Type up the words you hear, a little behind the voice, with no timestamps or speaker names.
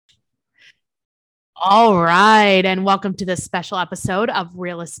All right. And welcome to this special episode of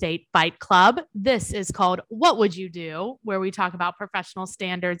Real Estate Fight Club. This is called What Would You Do, where we talk about professional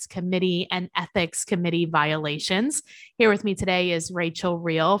standards committee and ethics committee violations. Here with me today is Rachel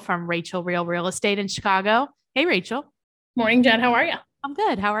Real from Rachel Real Real Estate in Chicago. Hey, Rachel. Morning, Jen. How are you? I'm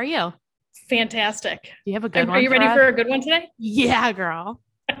good. How are you? Fantastic. Do you have a good one? Are you ready for a good one today? Yeah, girl.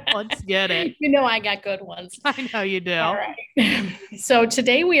 Let's get it. You know I got good ones. I know you do. All right. So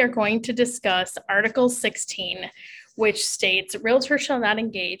today we are going to discuss Article 16, which states realtors shall not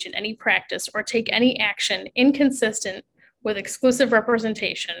engage in any practice or take any action inconsistent with exclusive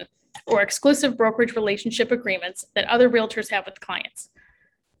representation or exclusive brokerage relationship agreements that other realtors have with clients.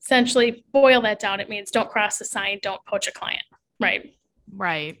 Essentially, boil that down. It means don't cross the sign, don't poach a client, right?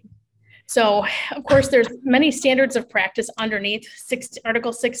 Right. So, of course, there's many standards of practice underneath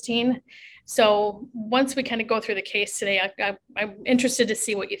Article 16. So once we kind of go through the case today, I'm interested to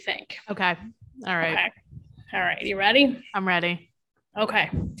see what you think. Okay. All right. Okay. All right. You ready? I'm ready. Okay.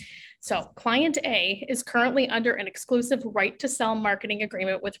 So client A is currently under an exclusive right to sell marketing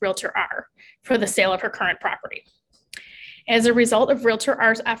agreement with Realtor R for the sale of her current property. As a result of Realtor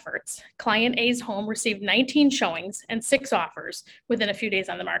R's efforts, client A's home received 19 showings and 6 offers within a few days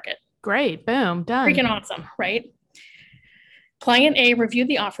on the market. Great. Boom. Done. Freaking awesome, right? Client A reviewed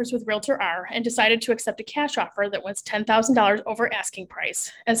the offers with Realtor R and decided to accept a cash offer that was $10,000 over asking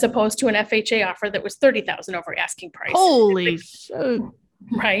price, as opposed to an FHA offer that was $30,000 over asking price. Holy shit.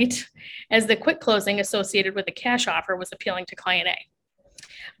 Right? As the quick closing associated with the cash offer was appealing to client A.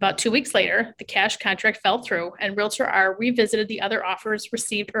 About 2 weeks later, the cash contract fell through and Realtor R revisited the other offers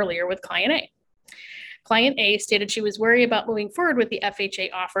received earlier with client A. Client A stated she was worried about moving forward with the FHA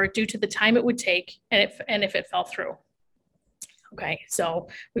offer due to the time it would take and if it fell through. Okay, so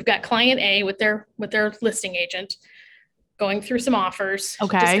we've got client A with their listing agent going through some offers,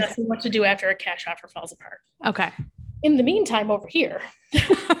 discussing what to do after a cash offer falls apart. Okay. In the meantime, over here,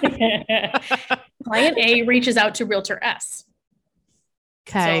 client A reaches out to Realtor S.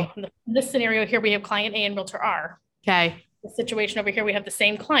 Okay. So in this scenario here, we have client A and Realtor R. Okay. The situation over here, we have the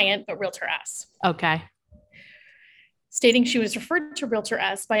same client, but Realtor S. Okay. Stating she was referred to Realtor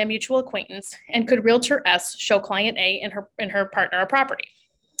S by a mutual acquaintance, and could Realtor S show client A and her partner a property?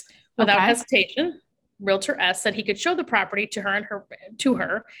 Without hesitation, Realtor S said he could show the property to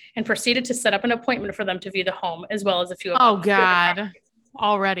her and proceeded to set up an appointment for them to view the home, as well as a few. Oh God,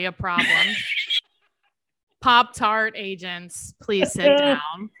 already a problem. Pop-Tart agents, please sit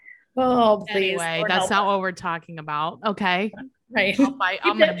down. Oh, please. Anyway, that's not what we're talking about. Okay. Right.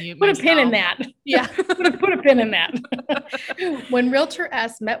 I'm going to mute Put myself. a pin in that. Yeah. Put a pin in that. When Realtor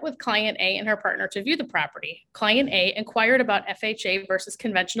S met with client A and her partner to view the property, client A inquired about FHA versus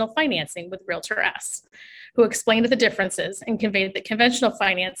conventional financing with Realtor S, who explained the differences and conveyed that conventional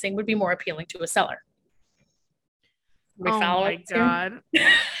financing would be more appealing to a seller. Oh my God.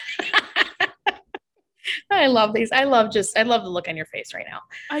 I love these. I love the look on your face right now.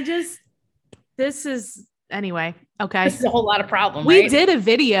 Anyway. Okay. This is a whole lot of problem. We right? did a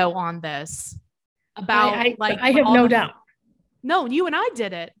video on this about I have no doubt. No, you and I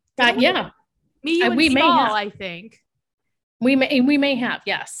did it. Yeah. Me, you, and we Saul, may have. I think. We may have,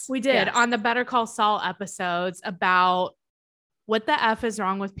 yes. We did yes. on the Better Call Saul episodes about what the F is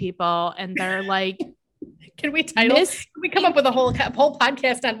wrong with people. And they're like, can we come up with a whole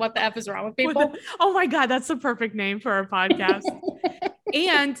podcast on what the F is wrong with people? Oh my God, that's the perfect name for our podcast.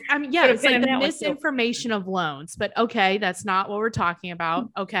 And it's like the misinformation of loans, but okay, that's not what we're talking about.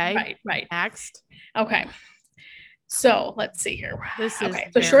 Okay. Right. Next. Okay. So let's see here. This is okay.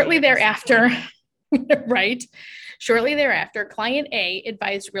 So shortly thereafter, right. Shortly thereafter, client A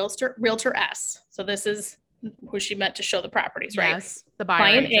advised Realtor S. So this is who she meant to show the properties, right? Yes, the buyer.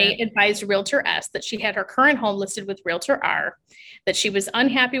 Client A advised Realtor S that she had her current home listed with Realtor R, that she was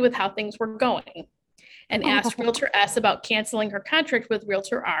unhappy with how things were going, and asked Realtor S about canceling her contract with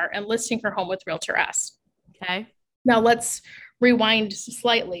Realtor R and listing her home with Realtor S. Okay. Now let's rewind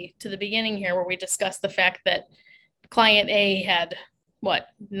slightly to the beginning here where we discussed the fact that client A had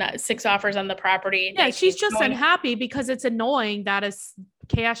 6 offers on the property. Yeah, she's just unhappy because it's annoying that a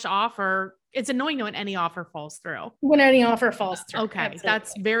cash offer. It's annoying when any offer falls through. When any offer falls through. Okay. Absolutely.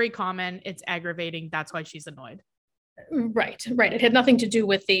 That's very common. It's aggravating. That's why she's annoyed. Right. It had nothing to do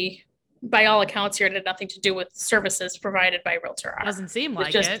with by all accounts here, it had nothing to do with services provided by Realtor R. Doesn't seem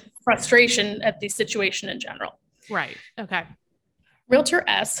like just it. Frustration at the situation in general. Right. Okay. Realtor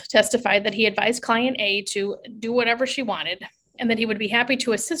S testified that he advised client A to do whatever she wanted and that he would be happy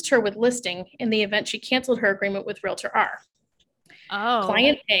to assist her with listing in the event she canceled her agreement with Realtor R. Oh.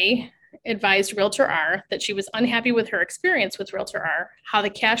 Client A advised Realtor R that she was unhappy with her experience with Realtor R, how the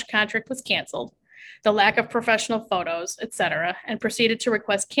cash contract was canceled, the lack of professional photos, etc., and proceeded to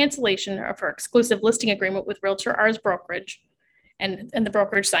request cancellation of her exclusive listing agreement with Realtor R's brokerage, and the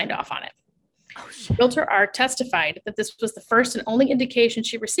brokerage signed off on it. Oh, shit. Realtor R testified that this was the first and only indication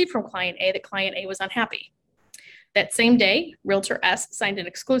she received from Client A that Client A was unhappy. That same day, Realtor S signed an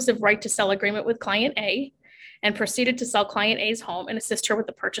exclusive right to sell agreement with Client A and proceeded to sell Client A's home and assist her with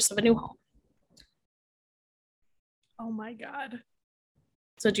the purchase of a new home. Oh my God.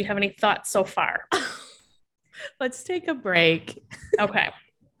 So do you have any thoughts so far? Let's take a break. Okay.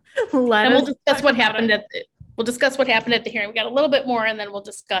 And we'll discuss what happened at the hearing. We got a little bit more and then we'll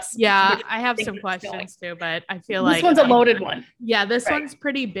discuss. Yeah, I have some questions too, but I feel this like one's a loaded one. Yeah, this Right. one's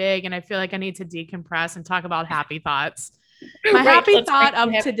pretty big and I feel like I need to decompress and talk about happy thoughts. My happy thought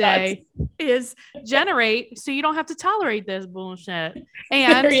of today is generate so you don't have to tolerate this bullshit.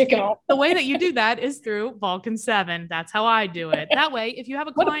 And there you go. The way that you do that is through Vulcan 7. That's how I do it. That way, if you have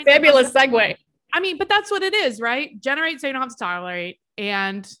a What client, a fabulous segue. I mean, but that's what it is, right? Generate so you don't have to tolerate.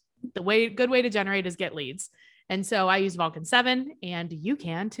 And good way to generate is get leads. And so I use Vulcan 7 and you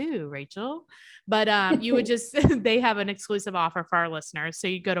can too, Rachel. But you would just, they have an exclusive offer for our listeners. So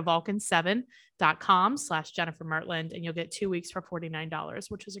you go to vulcan7.com/Jennifer Mertland and you'll get 2 weeks for $49,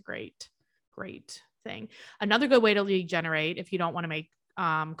 which is a great thing. Another good way to lead generate if you don't want to make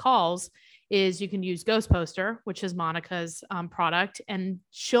calls is you can use Ghost Poster, which is Monica's product, and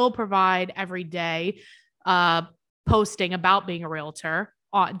she'll provide every day posting about being a realtor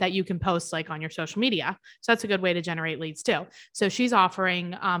that you can post like on your social media. So that's a good way to generate leads too. So she's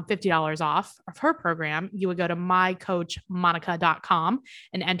offering $50 off of her program. You would go to mycoachmonica.com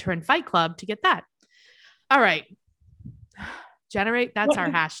and enter in Fight Club to get that. All right. Generate. That's our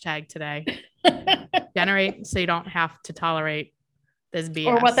hashtag today. Generate so you don't have to tolerate this BS.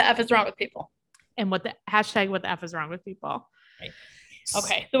 Or what the F is wrong with people. And what the hashtag what the F is wrong with people. Right.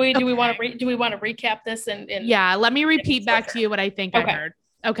 Okay. So do we want to recap this and yeah, let me repeat back to you what I think I heard.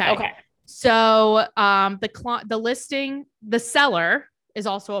 Okay. So the listing, the seller is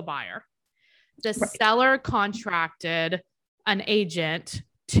also a buyer. The seller contracted an agent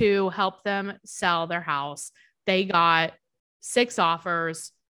to help them sell their house. They got 6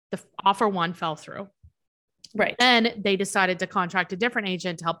 offers. The offer 1 fell through. Right. Then they decided to contract a different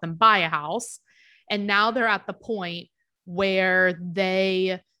agent to help them buy a house. And now they're at the point where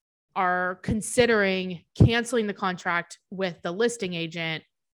they are considering canceling the contract with the listing agent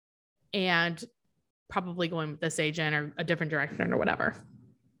and probably going with this agent or a different direction or whatever. Is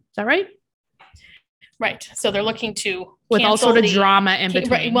that right? Right. So they're looking to with all sort of drama in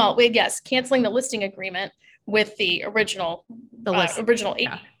between. Right. Well, yes, canceling the listing agreement with the original agent.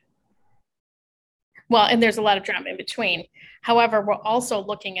 Yeah. Well, and there's a lot of drama in between. However, we're also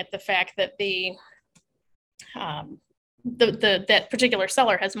looking at the fact that that particular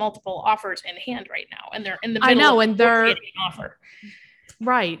seller has multiple offers in hand right now, and they're in the middle of an offer.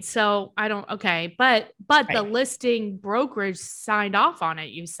 Right. So but the listing brokerage signed off on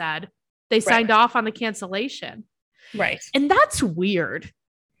it. You said they signed off on the cancellation. Right. And that's weird.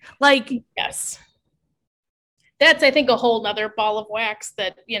 Like, yes. That's, I think, a whole nother ball of wax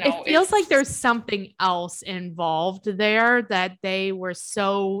that, it feels like there's something else involved there that they were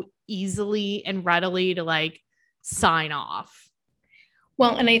so easily and readily to like sign off.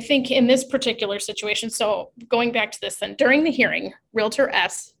 Well, and I think in this particular situation, so going back to this then, during the hearing, Realtor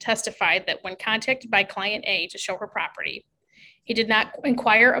S testified that when contacted by Client A to show her property, he did not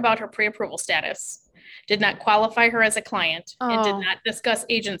inquire about her pre-approval status, did not qualify her as a client, and did not discuss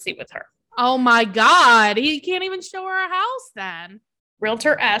agency with her. Oh my God. He can't even show her a house then.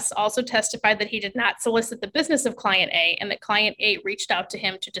 Realtor S also testified that he did not solicit the business of Client A and that Client A reached out to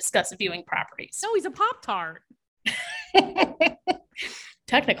him to discuss viewing properties. No, he's a Pop-Tart.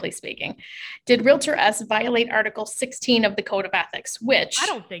 Technically speaking. Did Realtor S violate Article 16 of the Code of Ethics, which... I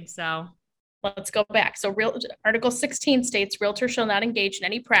don't think so. Let's go back. So Article 16 states realtor shall not engage in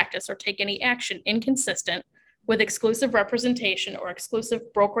any practice or take any action inconsistent with exclusive representation or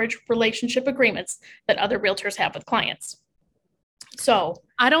exclusive brokerage relationship agreements that other realtors have with clients. So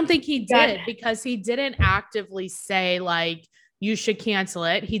I don't think he did because he didn't actively say like, you should cancel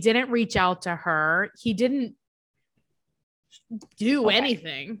it. He didn't reach out to her. He didn't do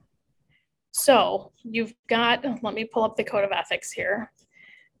anything. So you've got, let me pull up the Code of Ethics here.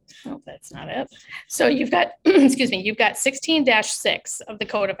 Oh, that's not it. So you've got, you've got 16-6 of the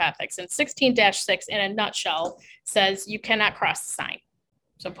Code of Ethics, and 16-6 in a nutshell says you cannot cross the sign.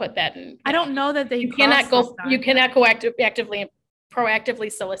 So put that in. I don't know that you cannot go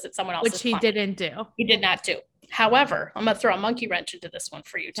proactively solicit someone else's which he didn't do. He did not do. However, I'm going to throw a monkey wrench into this one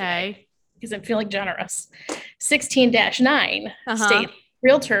for you today because I'm feeling generous. 16-9 states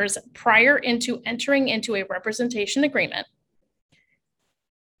Realtors, prior into entering into a representation agreement,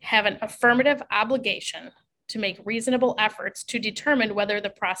 have an affirmative obligation to make reasonable efforts to determine whether the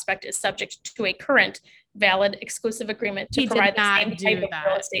prospect is subject to a current valid exclusive agreement to provide the same type of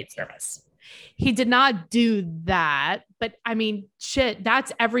real estate service. He did not do that, but I mean, shit,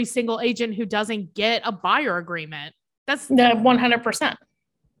 that's every single agent who doesn't get a buyer agreement. That's 100%.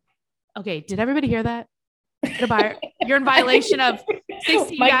 Okay. Did everybody hear that? Get a buyer. You're in violation of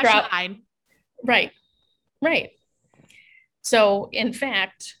 16-9. Right. Right. So in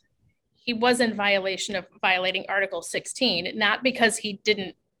fact, he was in violation of violating Article 16, not because he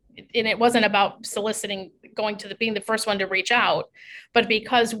didn't, and it wasn't about soliciting, being the first one to reach out, but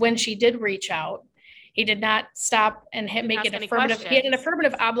because when she did reach out, he did not stop and make an affirmative. He had an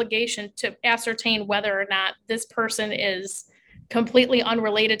affirmative obligation to ascertain whether or not this person is completely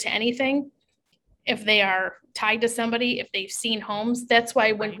unrelated to anything. If they are tied to somebody, if they've seen homes, that's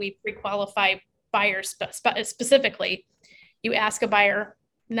why when we pre-qualify buyers specifically, you ask a buyer,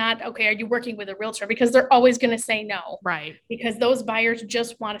 not, okay, are you working with a realtor? Because they're always going to say no. Right. Because those buyers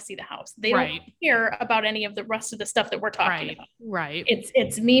just want to see the house. They don't care about any of the rest of the stuff that we're talking about. Right.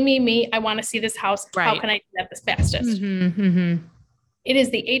 It's me. I want to see this house. How can I do that the fastest? It is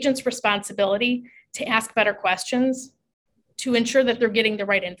the agent's responsibility to ask better questions to ensure that they're getting the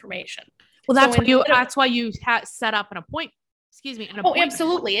right information. Well, that's why you set up an appointment. Oh,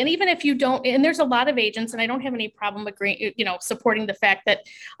 absolutely. And even if you don't, and there's a lot of agents, and I don't have any problem agreeing, supporting the fact that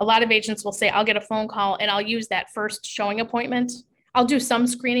a lot of agents will say, I'll get a phone call and I'll use that first showing appointment. I'll do some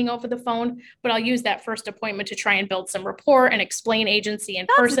screening over the phone, but I'll use that first appointment to try and build some rapport and explain agency in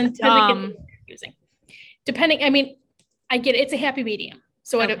person. Confusing. Depending, I mean, I get it, it's a happy medium.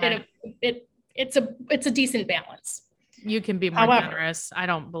 So it's a decent balance. You can be more generous. I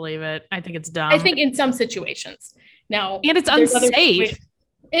don't believe it. I think it's dumb. I think in some situations. Now, and it's unsafe.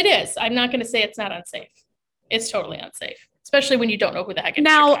 It is. I'm not going to say it's not unsafe. It's totally unsafe, especially when you don't know who the heck it is.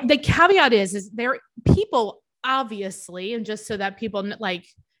 Now, the caveat is there people obviously, and just so that people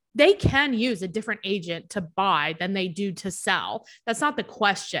they can use a different agent to buy than they do to sell. That's not the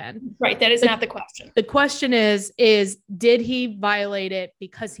question. Right. That is not the question. The question is did he violate it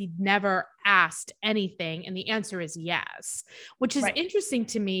because he never asked anything? And the answer is yes, which is interesting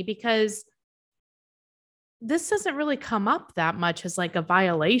to me because this doesn't really come up that much as like a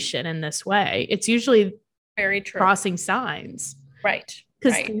violation in this way. It's usually very true. Crossing signs. Right.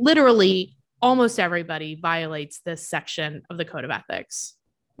 Because literally almost everybody violates this section of the Code of Ethics.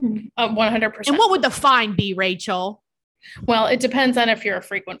 100%. And what would the fine be, Rachel? Well, it depends on if you're a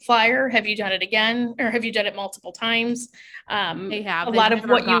frequent flyer. Have you done it again, or have you done it multiple times? They have. A lot of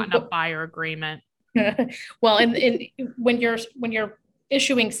what gotten a buyer agreement. Well, and when you're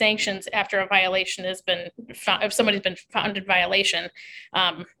issuing sanctions after a violation has been found, if somebody's been found in violation,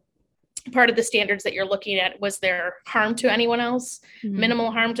 part of the standards that you're looking at, was there harm to anyone else,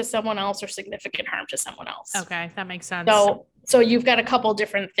 minimal harm to someone else, or significant harm to someone else? Okay, that makes sense. So you've got a couple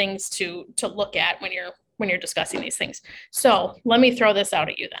different things to look at when you're discussing these things. So let me throw this out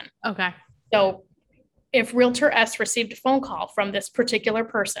at you then. Okay. So if Realtor S received a phone call from this particular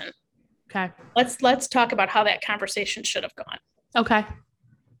person, okay, let's talk about how that conversation should have gone. Okay.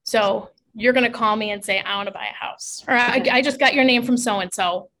 So you're going to call me and say, I want to buy a house, or I just got your name from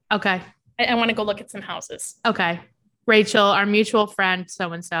so-and-so. Okay. I want to go look at some houses. Okay. Rachel, our mutual friend,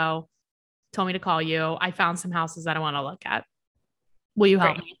 so-and-so, told me to call you. I found some houses that I want to look at. Will you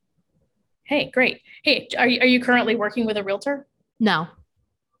help me? Hey, great. Hey, are you currently working with a realtor? No.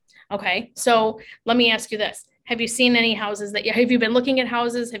 Okay. So let me ask you this. Have you seen any houses have you been looking at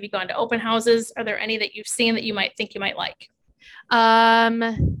houses? Have you gone to open houses? Are there any that you've seen that you might think you might like?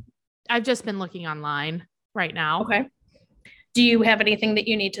 I've just been looking online right now. Okay. Do you have anything that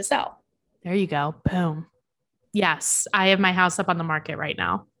you need to sell? There you go. Boom. Yes. I have my house up on the market right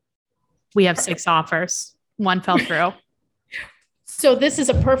now. We have 6 offers. One fell through. So this is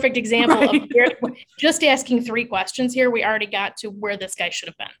a perfect example of just asking 3 questions here. We already got to where this guy should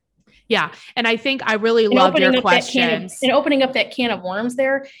have been. Yeah. And I think I really love your questions. And opening up that can of worms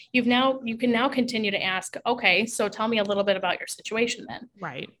there, you can now continue to ask, okay, so tell me a little bit about your situation then.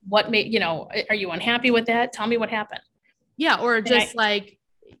 Right. What made, are you unhappy with that? Tell me what happened. Yeah. Or just a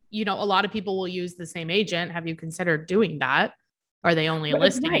lot of people will use the same agent. Have you considered doing that? Are they only a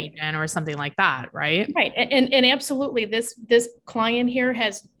listing agent or something like that? Right. Right. And absolutely. This client here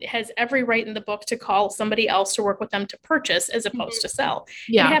has every right in the book to call somebody else to work with them to purchase as opposed to sell.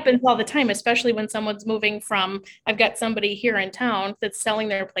 Yeah. It happens all the time, especially when someone's moving from, I've got somebody here in town that's selling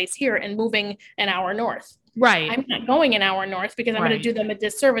their place here and moving an hour north. Right. I'm not going an hour north because I'm going to Right. do them a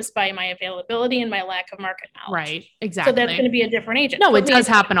disservice by my availability and my lack of market knowledge. Right. So Exactly. that's going to be a different agent. No, Put it me in does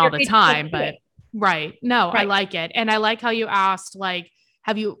happen all your the agent, time, let's do but it. right. No, I Right. like it. And I like how you asked, like,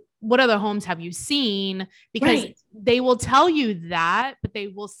 what other homes have you seen? Because Right. they will tell you that, but they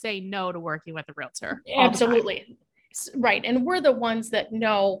will say no to working with a realtor all the time. Absolutely. Right. And we're the ones that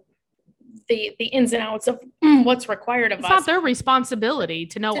know the ins and outs of what's required of It's us not their responsibility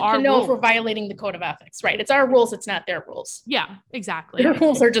to know our to know rules. if we're violating the code of ethics. Right. It's our rules. It's not their rules. Yeah, exactly. Their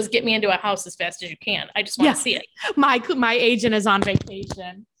rules are just get me into a house as fast as you can. I just want Yeah. to see it. My agent is on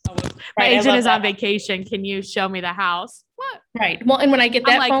vacation. My Right, I agent love is on that. vacation. Can you show me the house? What? Right. Well, and when I get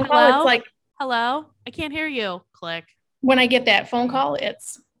I'm that like, phone call, hello? it's like, Hello? I can't hear you. Click. when I get that phone call,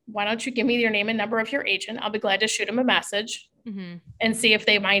 it's why don't you give me your name and number of your agent? I'll be glad to shoot them a message Mm-hmm. and see if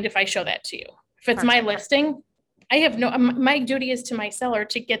they mind if I show that to you. If it's my Perfect. listing, I have no, my duty is to my seller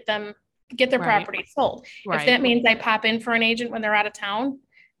to get their Right. property sold. If Right. that means I pop in for an agent when they're out of town,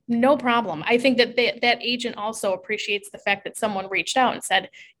 no problem. I think that that agent also appreciates the fact that someone reached out and said,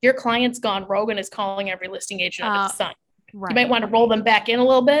 your client's gone rogue and is calling every listing agent under the sun. Right. You might want to roll them back in a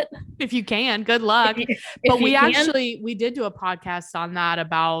little bit. If you can, good luck. If But you we can. actually we did do a podcast on that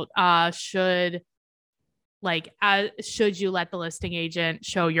about should you let the listing agent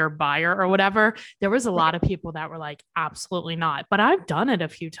show your buyer or whatever. There was a lot of people that were like, absolutely not. But I've done it a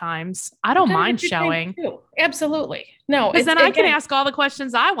few times. I don't mind showing. Absolutely. No, Because it's then I can again, ask all the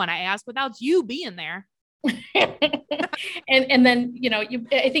questions I want to ask without you being there. and then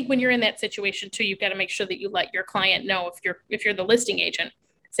I think when you're in that situation too, you've got to make sure that you let your client know if you're the listing agent,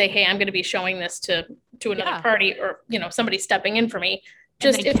 say, hey, I'm going to be showing this to another Yeah. party, or somebody stepping in for me. And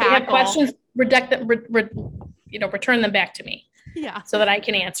Just then if they have cackle. questions, return them back to me Yeah. so that I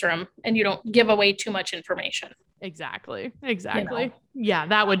can answer them and you don't give away too much information. Exactly. Yeah,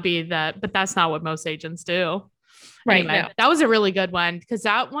 that would be that, but that's not what most agents do. Right. Anyway, No. that was a really good one because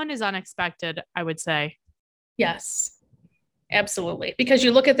that one is unexpected, I would say. Yes, absolutely. Because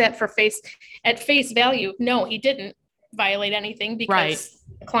you look at that at face value. No, he didn't violate anything because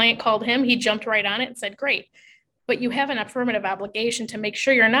the client called him. He jumped right on it and said, great. But you have an affirmative obligation to make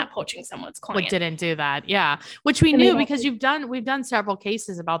sure you're not poaching someone's client. But didn't do that. Yeah. Which we knew because we've done several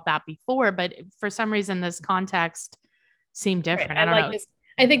cases about that before, but for some reason this context seemed different. Right. I don't know.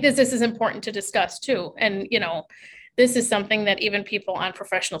 I think this is important to discuss too. And, this is something that even people on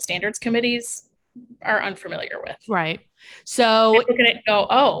professional standards committees are unfamiliar with. Right. So look at it and go,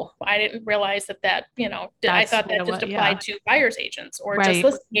 oh, I didn't realize that, I thought that just applied to buyer's agents or just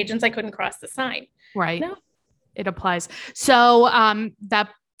listing agents. I couldn't cross the sign. Right. No. It applies. So that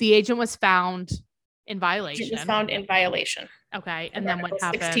the agent was found in violation. It was found in violation. Okay. And then what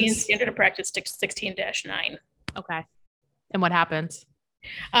happens? 16 standard of practice 16-9. Okay. And what happens?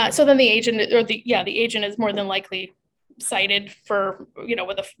 So then the agent the agent is more than likely cited for,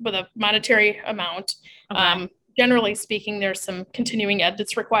 with a monetary amount. Okay. Generally speaking, there's some continuing ed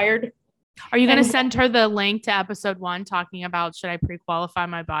that's required. Are you going to send her the link to episode 1 talking about should I pre-qualify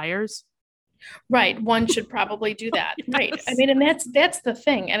my buyers? Right. One should probably do that. Right. I mean, and that's the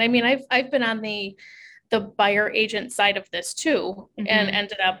thing. And I mean, I've been on the buyer agent side of this too, and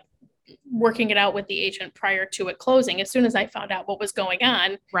ended up working it out with the agent prior to it closing. As soon as I found out what was going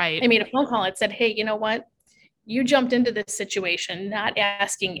on, right, I made a phone call and said, hey, you know what? You jumped into this situation not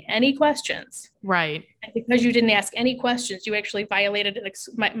asking any questions. Right. And because you didn't ask any questions, you actually violated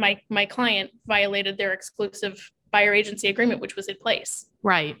my client violated their exclusive buyer agency agreement, which was in place.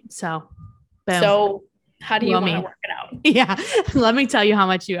 Right. So, boom. So how do you want to work it out? Yeah. Let me tell you how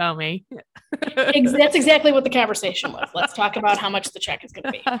much you owe me. That's exactly what the conversation was. Let's talk about how much the check is going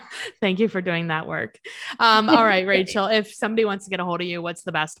to be. Thank you for doing that work. All right, Rachel, if somebody wants to get a hold of you, what's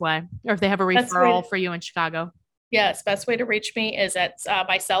the best way? Or if they have a referral for you in Chicago? Yes. Best way to reach me is at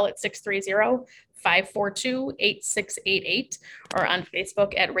my cell at 630-542-8688 or on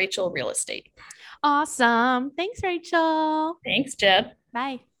Facebook at Rachel Real Estate. Awesome. Thanks, Rachel. Thanks, Jed.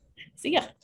 Bye. See ya.